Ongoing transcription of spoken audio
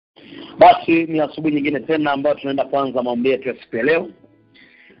Basi ni asubuhi nyingine tena ambayo tunaenda kuanza maombi yetu ya siku ya leo.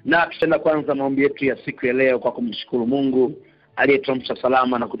 Na tutaenda kuanza maombi yetu ya siku ya leo kwa kumshukuru Mungu aliyetuamsha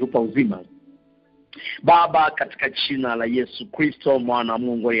salama na kutupa uzima. Baba, katika jina la Yesu Kristo mwana wa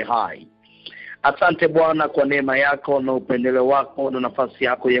Mungu aliye hai, asante Bwana kwa neema yako na upendeleo wako na nafasi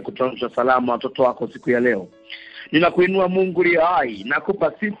yako ya kutuamsha salama watoto wako siku ya leo. Ninakuinua Mungu aliye hai,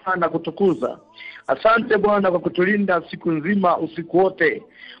 nakupa sifa na kutukuza. Asante Bwana kwa kutulinda siku nzima, usiku wote.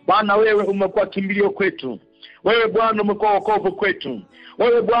 Bwana, wewe umekuwa kimbilio kwetu. Wewe Bwana umekuwa wokovu kwetu.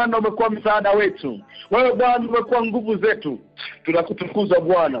 Wewe Bwana umekuwa msaada wetu. Wewe Bwana umekuwa nguvu zetu. Tunakutukuza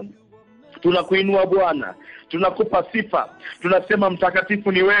Bwana. Tunakuinua Bwana. Tunakupa sifa. Tunasema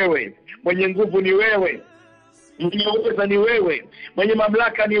mtakatifu ni wewe. Mwenye nguvu ni wewe. Mwenye uweza ni wewe, mwenye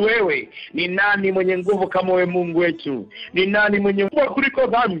mamlaka ni wewe. Ni nani mwenye nguvu kama wewe Mungu wetu? Ni nani mwenye nguvu kuliko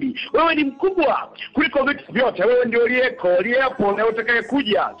dhambi? Wewe ni mkubwa kuliko vitu vyote. Wewe ndio uliyepo na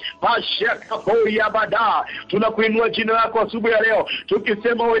utakayekuja. Mashaka ya bada. Tunakuinua jina lako asubuhi ya leo,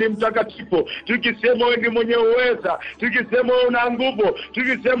 tukisema wewe ni mtakatifu, tukisema wewe ni mwenye uweza, tukisema wewe una nguvu,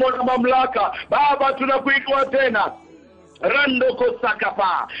 tukisema una mamlaka. Baba, tunakuinua tena. Rando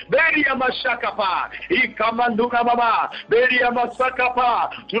kosakapa, beri ya mashakapa, ikamanduna mama, beri ya masakapa.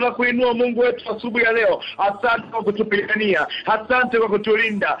 Tunakuinua Mungu wetu asubuhi ya leo. Asante kwa kutupigania, asante kwa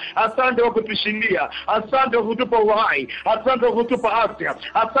kutulinda, asante kwa kutushindia, asante kwa kutupa uhai, asante kwa kutupa afya,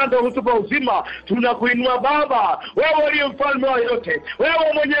 asante kwa kutupa uzima. Tunakuinua Baba, wewe uliye mfalme wa yote,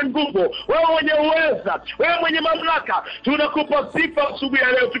 wewe mwenye nguvu, wewe mwenye uweza, wewe mwenye mamlaka. Tunakupa sifa asubuhi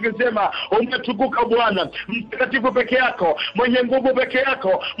ya leo tukisema umetukuka Bwana, mtakatifu peke yako, mwenye nguvu peke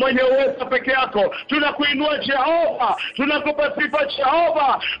yako, mwenye uwezo peke yako. Tunakuinua Jehova, tunakupa sifa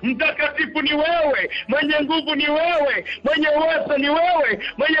Jehova. Mtakatifu ni wewe, mwenye nguvu ni wewe, mwenye uwezo ni wewe,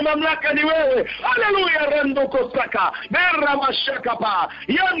 mwenye mamlaka ni wewe. Haleluya. Rendo kosaka, bera mashakapa,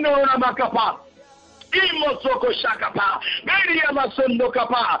 yano na makapa, imosoko shakapa, beri ya masondo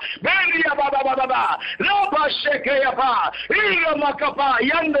kapa, beri ya baba, loba sheke ya pa, ilo makapa,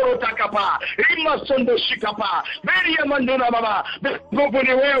 yando takapa, imasondo shikapa, beri ya manduna baba. Nguvu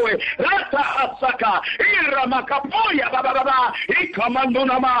ni wewe, rata asaka, ira makapo ya baba,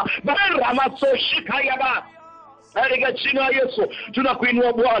 ikamanduna ma, bera maso shika ya ba. Katika jina la Yesu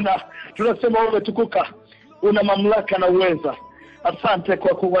tunakuinua Bwana, tunasema wewe umetukuka, una mamlaka na uweza. Asante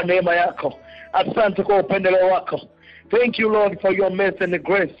kwa kuwa neema yako, asante kwa upendeleo wako. Thank you Lord for your mercy and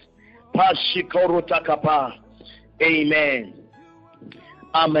grace. Pashikoro takapa. Amen.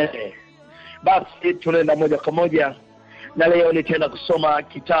 Amen. Basi tunaenda moja kwa moja, na leo nitaenda kusoma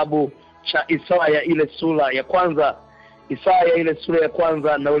kitabu cha Isaya ile sura ya kwanza. Isaya ile sura ya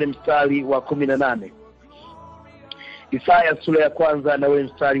kwanza na ule mstari wa 18. Isaya sura ya kwanza na ule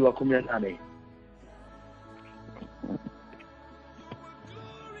mstari wa 18.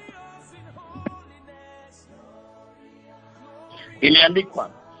 Imeandikwa,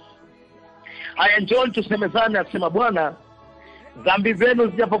 haya njoni tusemezane, asema Bwana, dhambi zenu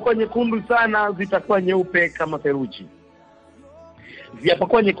zijapokuwa nyekundu sana zitakuwa nyeupe kama theluji,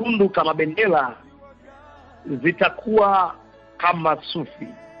 zijapokuwa nyekundu kama bendera zitakuwa kama sufi.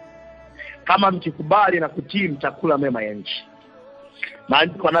 Kama mkikubali na kutii mtakula mema ya nchi.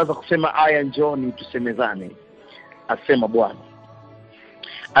 Maandiko anaanza kusema haya njoni tusemezane, asema Bwana.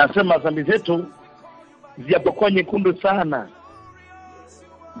 Anasema dhambi zetu zijapokuwa nyekundu sana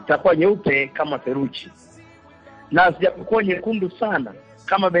zitakuwa nyeupe kama theluji, na zijapokuwa nyekundu sana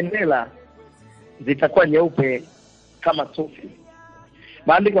kama bendera zitakuwa nyeupe kama sufi.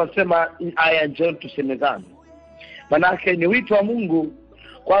 Maandiko yanasema haya njoni tusemezane. Manake ni wito wa Mungu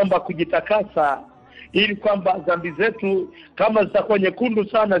kwamba kujitakasa, ili kwamba dhambi zetu kama zitakuwa nyekundu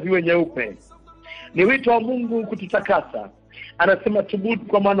sana ziwe nyeupe. Ni wito wa Mungu kututakasa. Anasema tubudu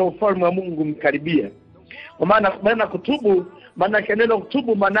kwa maana ufalme wa Mungu mkaribia. Kwa maana kutubu, maana neno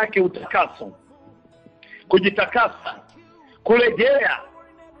kutubu maana yake utakaso. Kujitakasa, kurejea,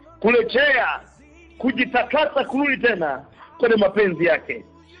 kujitakasa, kurudi tena kwenye mapenzi yake.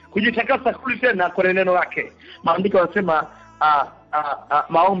 Kujitakasa, kurudi tena kwenye neno lake. Maandiko yanasema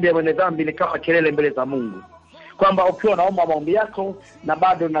maombi ya mwenye dhambi ni kama kelele mbele za Mungu. Kwamba ukiwa naomba maombi yako na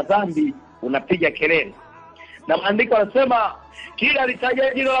bado na dhambi unapiga kelele. Na maandiko yanasema kila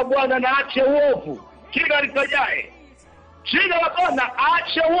litajaye jina la Bwana na aache uovu. Kila litajaye jina la Bwana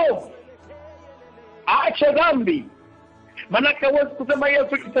aache uovu, aache dhambi. Manake huwezi kusema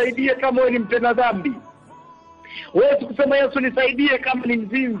Yesu nisaidie kama wewe ni mtenda dhambi. Huwezi kusema Yesu nisaidie kama ni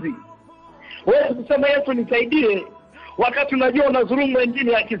mzinzi. Huwezi kusema Yesu nisaidie wakati unajua unadhulumu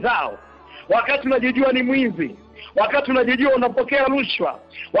wengine haki zao, wakati unajijua ni mwizi, wakati unajijua unapokea rushwa,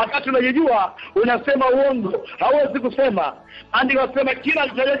 wakati unajijua unasema uongo, hauwezi kusema. Andiko nasema kila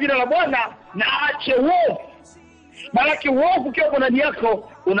mtaja jina la Bwana na aache uovu. Maana uovu ukiwa ndani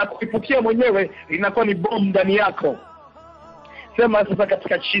yako unakuipukia mwenyewe, inakuwa ni bomu ndani yako. Sema sasa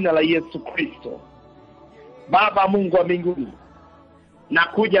katika jina la Yesu Kristo. Baba Mungu wa mbinguni,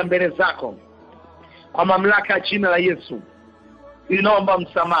 nakuja mbele zako kwa mamlaka ya jina la Yesu. Ninaomba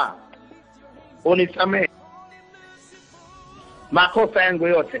msamaha. Unisamehe makosa yangu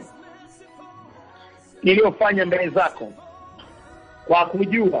yote niliyofanya mbele zako kwa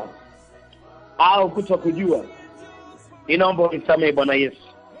kujua au kutokujua. Ninaomba unisamehe Bwana Yesu.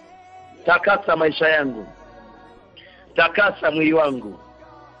 Takasa maisha yangu, takasa mwili wangu,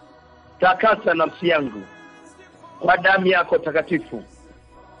 takasa nafsi yangu kwa damu yako takatifu,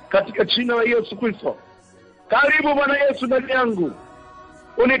 katika jina la Yesu Kristo. Karibu Bwana Yesu ndani yangu,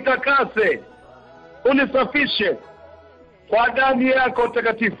 unitakase, unisafishe kwa damu yako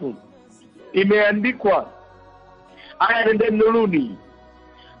takatifu. Imeandikwa, aya nende nuruni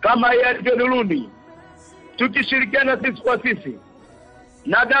kama yalivyo nuruni, tukishirikiana sisi kwa sisi,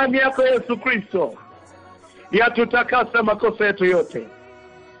 na damu yako Yesu Kristo yatutakasa makosa yetu yote.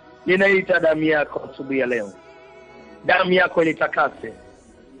 Ninaita damu yako asubuhi ya leo. Damu yako initakase,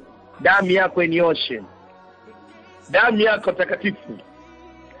 damu yako inioshe, damu yako takatifu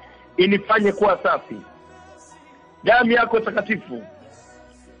inifanye kuwa safi. Damu yako takatifu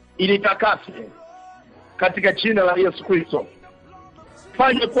initakase katika jina la Yesu Kristo.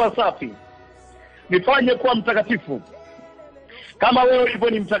 Fanye kuwa safi, nifanye kuwa mtakatifu kama wewe ulivyo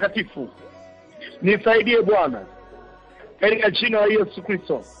ni mtakatifu. Nisaidie Bwana katika jina la Yesu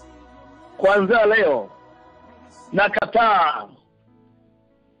Kristo. Kuanzia leo nakataa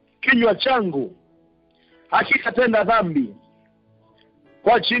kinywa changu hakitatenda dhambi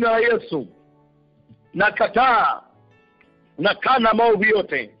kwa jina la Yesu. Nakataa na kana maovu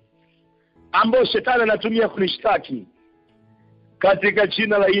yote ambayo shetani anatumia kunishtaki katika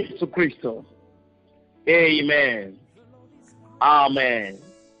jina la Yesu Kristo. Amen. Amen.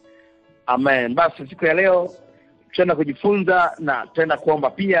 Amen. Basi siku ya leo tutaenda kujifunza na tutaenda kuomba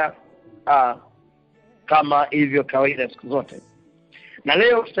pia kama hivyo kawaida siku zote. Na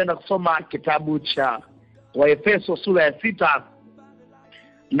leo tutaenda kusoma kitabu cha Waefeso sura ya 6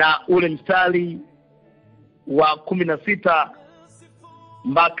 na ule mstari wa 16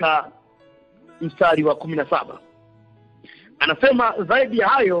 mpaka mstari wa 17. Anasema zaidi ya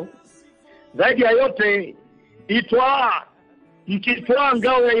hayo, zaidi ya yote mkitwaa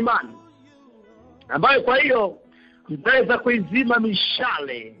ngao ya imani, ambayo kwa hiyo mtaweza kuizima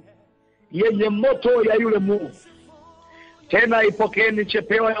mishale yenye moto ya yule mwovu. Tena ipokeeni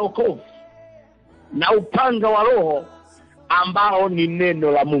chepeo ya wokovu na upanga wa Roho ambao ni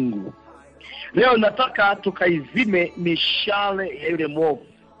neno la Mungu. Leo nataka tukaizime mishale ya yule mwovu.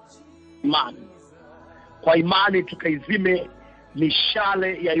 Imani. Kwa imani tukaizime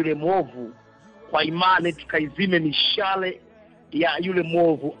mishale ya yule mwovu. Kwa imani tukaizime mishale ya yule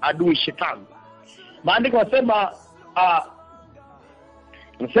mwovu, adui shetani. Maandiko yanasema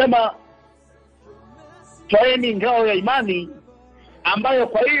twaeni ngao ya imani, ambayo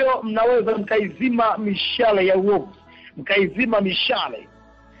kwa hiyo mnaweza mkaizima mishale ya uovu.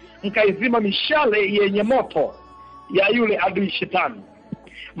 Mkaizima mishale yenye moto ya yule adui shetani.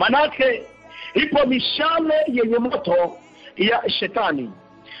 Manake ipo mishale yenye moto ya shetani,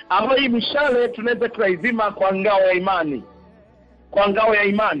 ambayo hii mishale tunaweza kuizima kwa ngao ya imani. Kwa ngao ya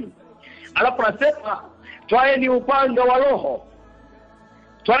imani. Alafu nasema twaeni upanga wa Roho.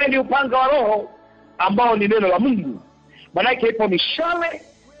 Twaeni upanga wa Roho ambao ni neno la Mungu. Manake ipo mishale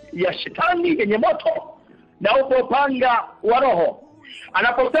ya shetani yenye moto na upo upanga wa Roho.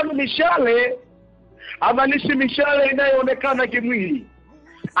 Anaposema mishale, amaanishi mishale inayoonekana kimwili.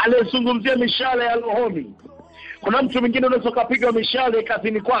 Anazungumzia mishale ya rohoni. Kuna mtu mwingine unaweza kupiga mishale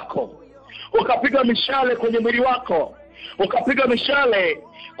kazini kwako, ukapiga mishale kwenye mwili wako, ukapiga mishale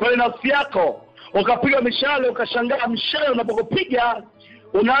kwenye nafsi yako, ukapiga mishale ukashangaa mshale unapokupiga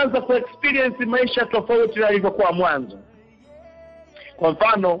unaanza ku experience maisha tofauti na ilivyokuwa mwanzo. Kwa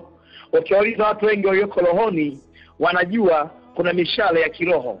mfano, ukiuliza watu wengi walioko rohoni, wanajua kuna mishale ya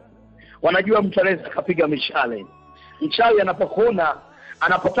kiroho. Wanajua mtu anaweza kupiga mishale. Mchawi anapokuona,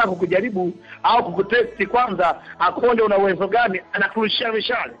 anapotaka kukujaribu au kukutesti kwanza, akuone una uwezo gani, anakurushia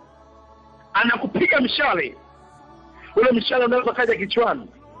mishale. Anakupiga mishale. Ule mshale unaweza kaja kichwani.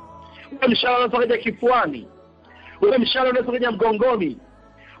 Ule mshale unaweza kaja kifuani. Ule mshale unaweza kaja mgongoni.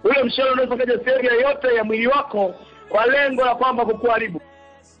 Ule mshale unaweza kaja sehemu yote ya mwili wako kwa lengo la kwamba kukuharibu.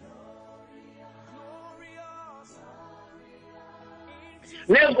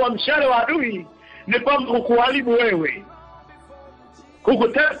 Lengo la mshale wa adui ni kwamba kukuharibu wewe,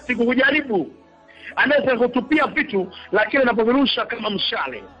 kukutesti, kukujaribu. Anaweza kutupia vitu, lakini anapovirusha kama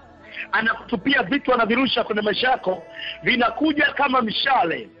mshale. Anakutupia vitu, anavirusha kwenye maisha yako, vinakuja kama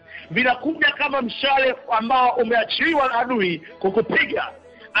mshale. Vinakuja kama mshale ambao umeachiliwa na adui kukupiga.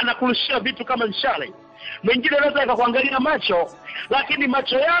 Anakurushia vitu kama mshale. Mwingine anaweza akakuangalia macho, lakini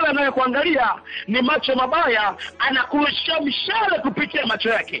macho yale anayokuangalia ni macho mabaya, anakurushia mshale kupitia macho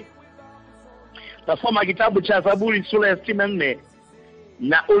yake. Tasoma kitabu cha Zaburi sura ya 64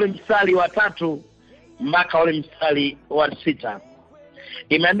 na ule mstari wa 3 mpaka ule mstari wa 6.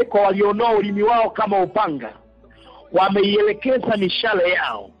 Imeandikwa, waliondoa ulimi wao kama upanga, wameielekeza mishale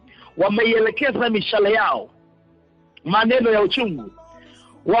yao. Wameielekeza mishale yao maneno ya uchungu,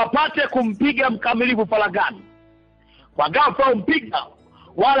 wapate kumpiga mkamilifu faragani. Kwa ghafla umpiga,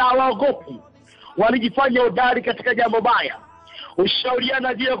 wala hawaogopi. Walijifanya hodari katika jambo baya,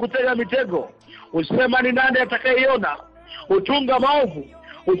 ushauriana juu ya kutega mitego. Usema, ni nani atakayeiona? Utunga maovu,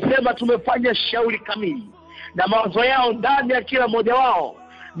 usema, tumefanya shauri kamili. Na mawazo yao ndani ya kila mmoja wao,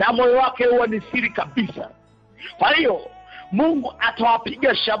 na moyo wake huwa ni siri kabisa. Kwa hiyo Mungu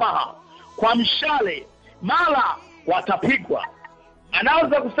atawapiga shabaha kwa mshale, mara watapigwa.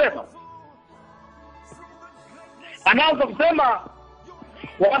 Anaanza kusema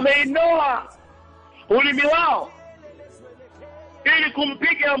wameinoa ulimi wao ili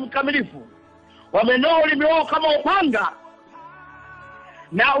kumpiga mkamilifu. Wamenoa ulimi wao kama upanga,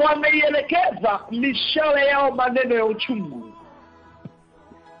 na wameielekeza mishale yao maneno ya uchungu.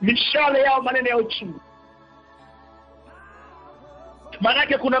 Mishale yao maneno ya uchungu.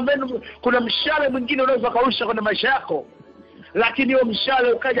 Maanake kuna mshale mwingine unaweza kurusha kwenye maisha yako, lakini huo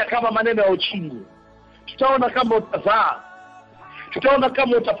mshale ukaja kama maneno ya uchungu. Tutaona kama utazaa, tutaona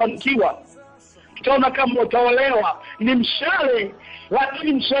kama utafanikiwa, tutaona kama utaolewa. Ni mshale,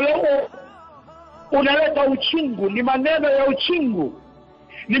 lakini mshale huo unaleta uchungu. Ni maneno ya uchungu.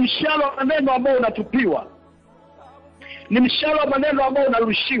 Ni mshale wa maneno ambao unatupiwa. Ni mshale wa maneno ambao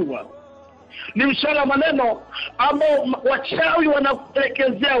unarushiwa. Ni mshale wa maneno ambao wachawi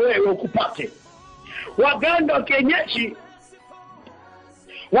wanakuelekezea wewe ukupate. Waganga wa kienyeji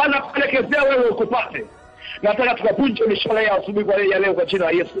wanakuelekezea wewe ukupate. Nataka tukapunje mishale ya asubuhi kwa leo kwa jina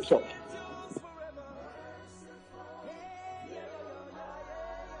la Yesu Kristo.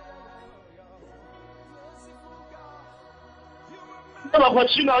 Sema kwa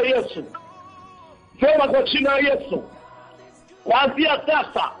jina la Yesu. Sema kwa jina la Yesu. Kuanzia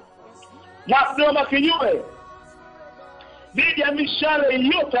sasa nasimama kinyume dhidi ya mishale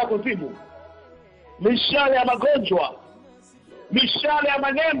yote ya kuzimu. Mishale ya magonjwa, mishale ya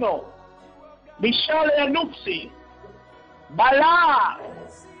maneno, mishale ya nuksi, balaa,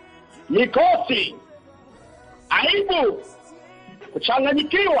 mikosi, aibu,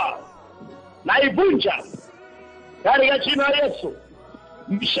 kuchanganyikiwa, na ivunja katika jina la Yesu.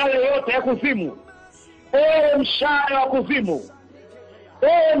 Mishale yote ya kuzimu, ewe mshale wa kuzimu,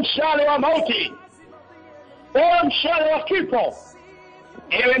 ewe mshale wa mauti, ewe mshale wa kifo,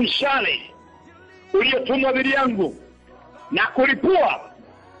 ewe mshale uliotumwa dhidi yangu na kulipua,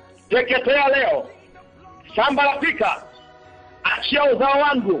 teketea leo, sambaratika. Achia uzao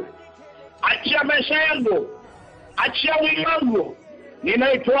wangu, achia maisha yangu, achia mwili wangu.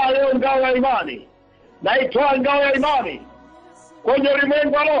 Ninaitoa leo ngao ya imani, naitoa ngao ya imani kwenye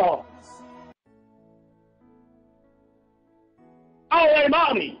ulimwengu wa roho. Ngao ya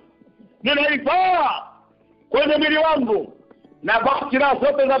imani ninaitoa kwenye mwili wangu, na vaa silaha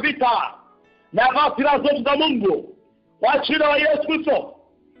zote za vita, na vaa silaha zote za Mungu kwa jina la Yesu Kristo.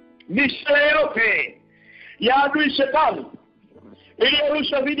 Mishale yote ya adui shetani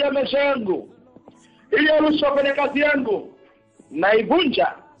iliyorushwa dhidi ya maisha yangu, iliyorushwa kwenye kazi yangu,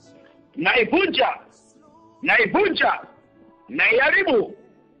 naivunja, naivunja, naivunja, naiharibu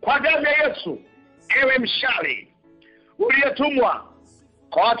kwa damu ya Yesu. Ewe mshale uliyetumwa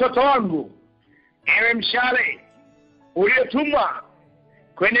kwa watoto wangu, ewe mshale uliyetumwa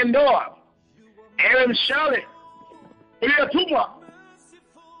kwenye ndoa, ewe mshale uliyetumwa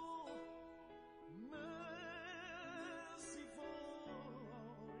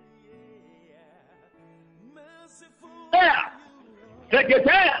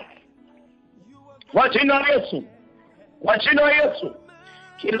teketea kwa jina la Yesu, kwa jina la Yesu.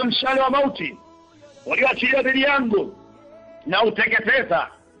 Kila mshale wa mauti ulioachilia dhidi yangu, na uteketeza,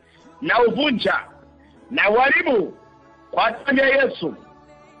 na uvunja, na uharibu kwa damu ya Yesu,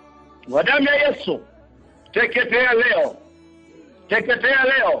 kwa damu ya Yesu. Teketea leo, teketea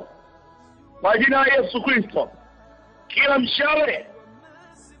leo kwa jina la Yesu Kristo. Kila mshale,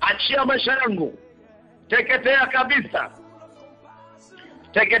 achia maisha yangu, teketea kabisa,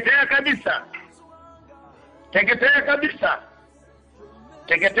 teketea kabisa Teketea kabisa.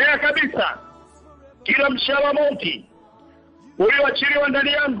 Teketea kabisa. Kila mshale wa mauti ulioachiliwa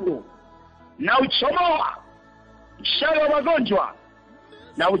ndani yangu na uchomoa. Mshale wa magonjwa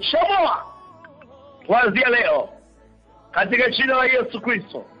na uchomoa kuanzia leo katika jina la Yesu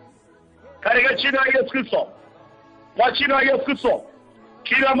Kristo. Katika jina la Yesu Kristo. Kwa jina la Yesu Kristo.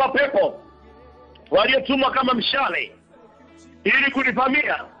 Kila mapepo waliotumwa kama mshale ili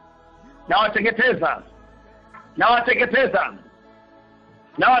kunivamia na wateketeza. Na wateketeza.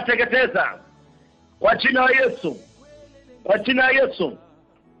 Na wateketeza. Kwa jina la Yesu. Kwa jina la Yesu.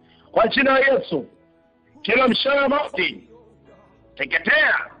 Kwa jina la Yesu. Kila mshale wa mauti.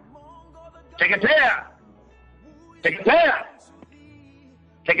 Teketea. Teketea. Teketea.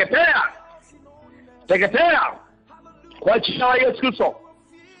 Teketea. Teketea. Kwa jina la Yesu Kristo.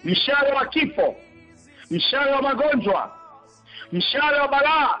 Mshale wa kifo. Mshale wa magonjwa. Mshale wa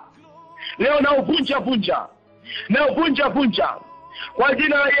balaa. Leo na uvunja vunja. Na uvunja vunja. Kwa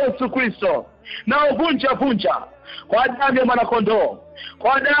jina la Yesu Kristo. Na uvunja vunja. Kwa damu ya mwanakondoo.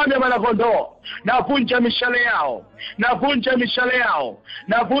 Kwa damu ya mwanakondoo. Na vunja mishale yao. Na vunja mishale yao.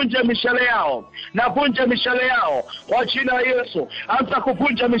 Na vunja mishale yao. Na vunja mishale yao. Kwa jina la Yesu. Anza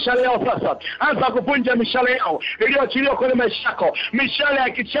kuvunja mishale yao sasa. Anza kuvunja mishale yao iliyoachiliwa kwenye maisha yako. Mishale ya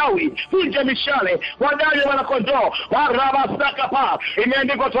kichawi. Vunja mishale. Kwa damu ya mwanakondoo. Warabasakapa.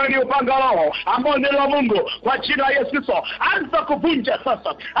 Imeandikwa twaeni upanga roho ambao ni la Mungu. Kwa jina la Yesu Kristo. Anza kuvunja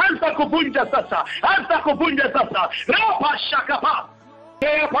sasa. Anza kuvunja sasa. Anza kuvunja sasa. Ropa shakapa.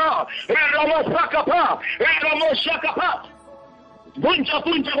 Epa, Ramasakapa, Ramoshakapa. Vunja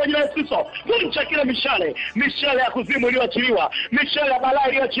vunja kwa jina la Yesu. Vunja kila mishale. Mishale ya kuzimu iliyoachiliwa. Mishale ya balaa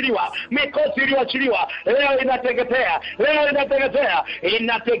iliyoachiliwa. Mikosi iliyoachiliwa. Leo inateketea. Leo inateketea.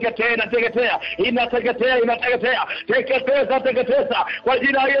 Inateketea, inateketea. Inateketea, inateketea. Teketeza, teketeza. Kwa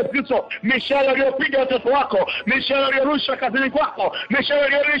jina la Yesu. Mishale iliyopiga watoto wako. Mishale iliyorusha kazini kwako. Mishale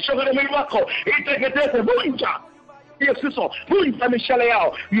iliyorusha kwenye mwili wako. Iteketeze, vunja. Yesu, vunja mishale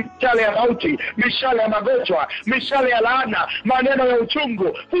yao, mishale ya mauti, mishale ya magonjwa, mishale ya laana, maneno ya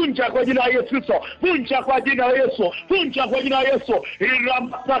uchungu, vunja kwa jina la Yesu, vunja kwa jina la Yesu, vunja kwa jina la Yesu.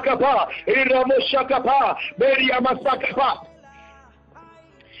 Iramasakapa, iramoshakapa, beri ya masakapa.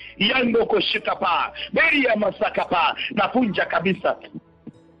 Yango koshikapa, beri ya masakapa, na vunja kabisa.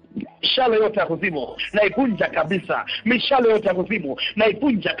 Mishale yote ya kuzimu naivunja kabisa. Mishale yote ya kuzimu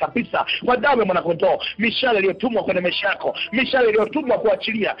naivunja kabisa kwa damu ya mwanakondoo. Mishale iliyotumwa kwenye maisha yako, mishale iliyotumwa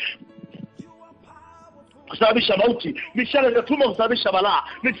kuachilia kusababisha mauti, mishale iliyotumwa kusababisha balaa,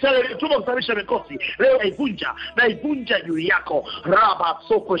 mishale iliyotumwa kusababisha mikosi, leo naivunja juu yako. Raba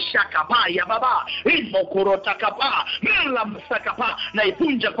soko shaka pa ya baba imo kurota kapa mela msaka pa,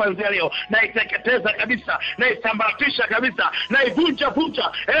 naivunja kuanzia leo, naiteketeza kabisa, naisambaratisha kabisa, naivunja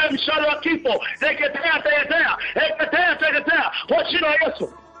vunja. Mshale wa kifo, teketea teketea, teketea teketea kwa jina la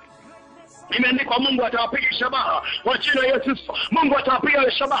Yesu. Imeandikwa Mungu atawapiga shabaha kwa jina la Yesu. Mungu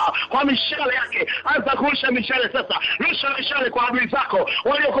atawapiga shabaha kwa mishale yake. Anza kurusha mishale sasa. Rusha mishale kwa adui zako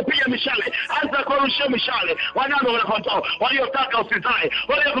waliokupiga mishale. Anza kurusha mishale wanao wanakontoa, waliotaka usizae,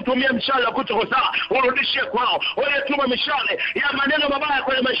 waliokutumia mishale wa kutokuzaa, urudishie kwao. Waliotuma mishale ya maneno mabaya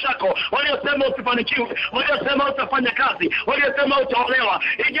kwenye maisha yako, waliosema usifanikiwe, waliosema utafanya kazi, waliosema utaolewa,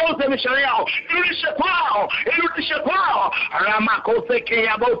 igeuze mishale yao, irudishe kwao, irudishe kwao. Ramakoseke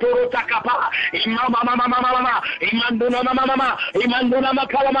ya botoro takapa. Mama imanduna mama imanduna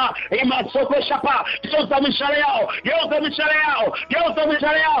makalama imasoko shapa. Geuza mishale yao, geuza mishale yao, geuza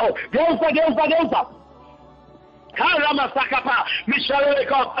mishale yao, geuza. Kala sakapa, mishale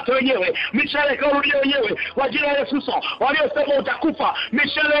ikawapata wenyewe, mishale ikawarudia wenyewe kwa jina la Yesu. Waliosema utakufa,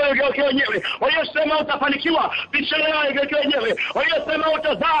 mishale ikawekea wenyewe. Waliosema utafanikiwa, mishale ikawekea wenyewe. Waliosema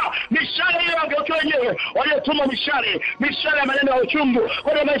utazaa, mishale ikawekea wenyewe. Waliotuma mishale ya maneno ya uchungu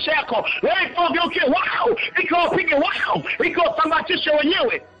kwenye maisha yako, leo ikawageukie wao, ikawapige wao, ikawasambatisha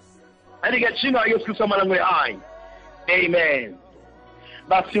wenyewe. Katika jina la Yesu Kristo mwana wa hai. Amen.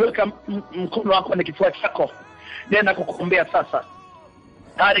 Basi weka mkono wako kwenye kifua chako. Nenda kukuombea sasa.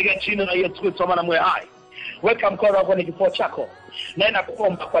 Katika jina la Yesu Kristo mwana wa hai. Weka mkono wako kwenye kifua chako. Nenda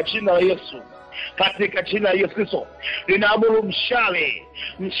kuomba kwa jina la Yesu. Katika jina la Yesu Kristo. Ninaamuru mshale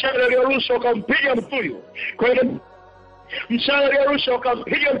uliorushwa ukampiga mtu huyu. Kwenye mshale uliorushwa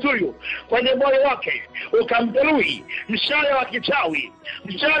ukampiga mtu huyu kwenye moyo wake, ukamjeruhi. Mshale wa kichawi,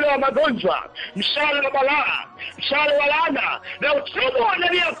 mshale wa magonjwa, mshale wa balaa, mshale wa laana, na uchomoa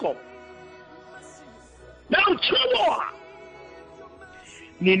ndani yako. Na uchomoa.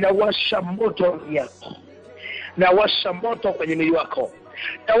 Ninawasha moto yako. Nawasha moto kwenye mwili wako.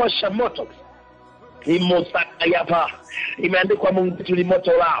 Nawasha moto. Imosakayapa. Imeandikwa Mungu wetu ni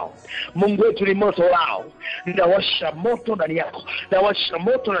moto lao. Mungu wetu ni moto lao. Ninawasha moto ndani yako. Nawasha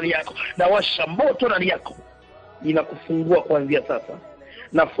moto ndani yako. Nawasha moto ndani yako. Ninakufungua kuanzia sasa.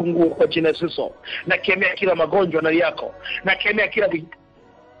 Nafungua kwa jina la Yesu. Nakemea kila magonjwa ndani yako. Nakemea kila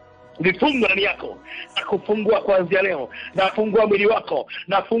vifungo ndani yako. Nakufungua kuanzia leo. Nafungua mwili wako.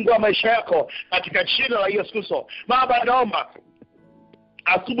 Nafungua maisha yako katika jina la Yesu Kristo. Baba, naomba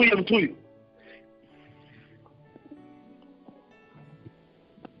asubuhi ya mtu huyu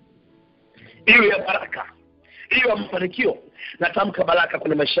iwe ya baraka, iwe ya mafanikio. Natamka baraka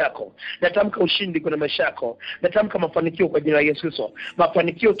kwenye maisha yako. Natamka ushindi kwenye maisha yako. Natamka mafanikio kwa jina la Yesu Kristo.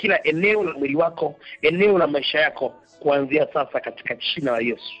 Mafanikio kila eneo la mwili wako, eneo la maisha yako kuanzia sasa katika jina la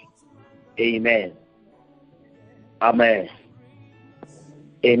Yesu. Amen. Amen.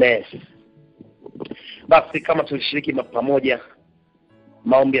 Amen. Basi kama tulishiriki pamoja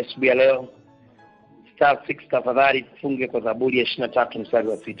maombi ya asubuhi ya leo, star 6 tafadhali funge kwa Zaburi ya 23 mstari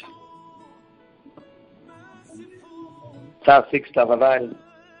wa 6. Star 6 tafadhali.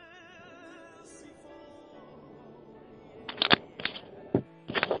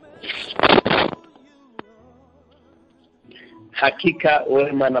 Hakika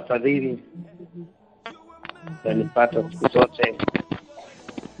wema na fadhili yanipata siku zote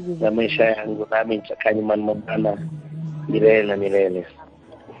za maisha yangu, nami nitakaa nyumbani mwa Bwana milele na milele.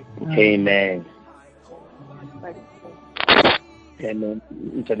 Amen. Amen.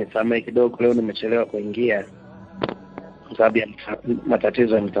 Mtanisamehe kidogo leo nimechelewa kuingia kwa sababu ya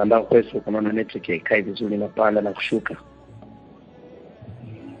matatizo ya mtandao kwetu, kwa maana network haikai vizuri, inapanda na kushuka.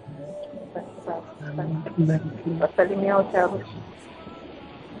 Wasalimia wote Arusha.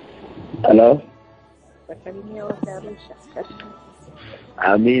 Hello? Wasalimia wote Arusha.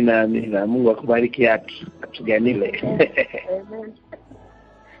 Amina, amina. Mungu akubariki atuganile. Amen.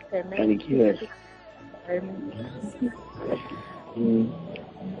 Barikiwe.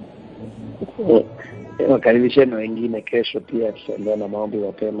 Wakaribisheni wengine kesho pia tutaendelea na maombi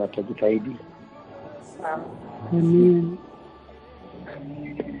mapema, tutajitahidi. Amen.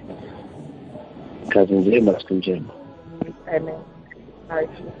 Kazi njema, siku njema. Amen.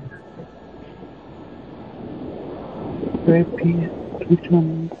 Wewe pia, mtu wa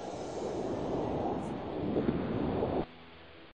Mungu.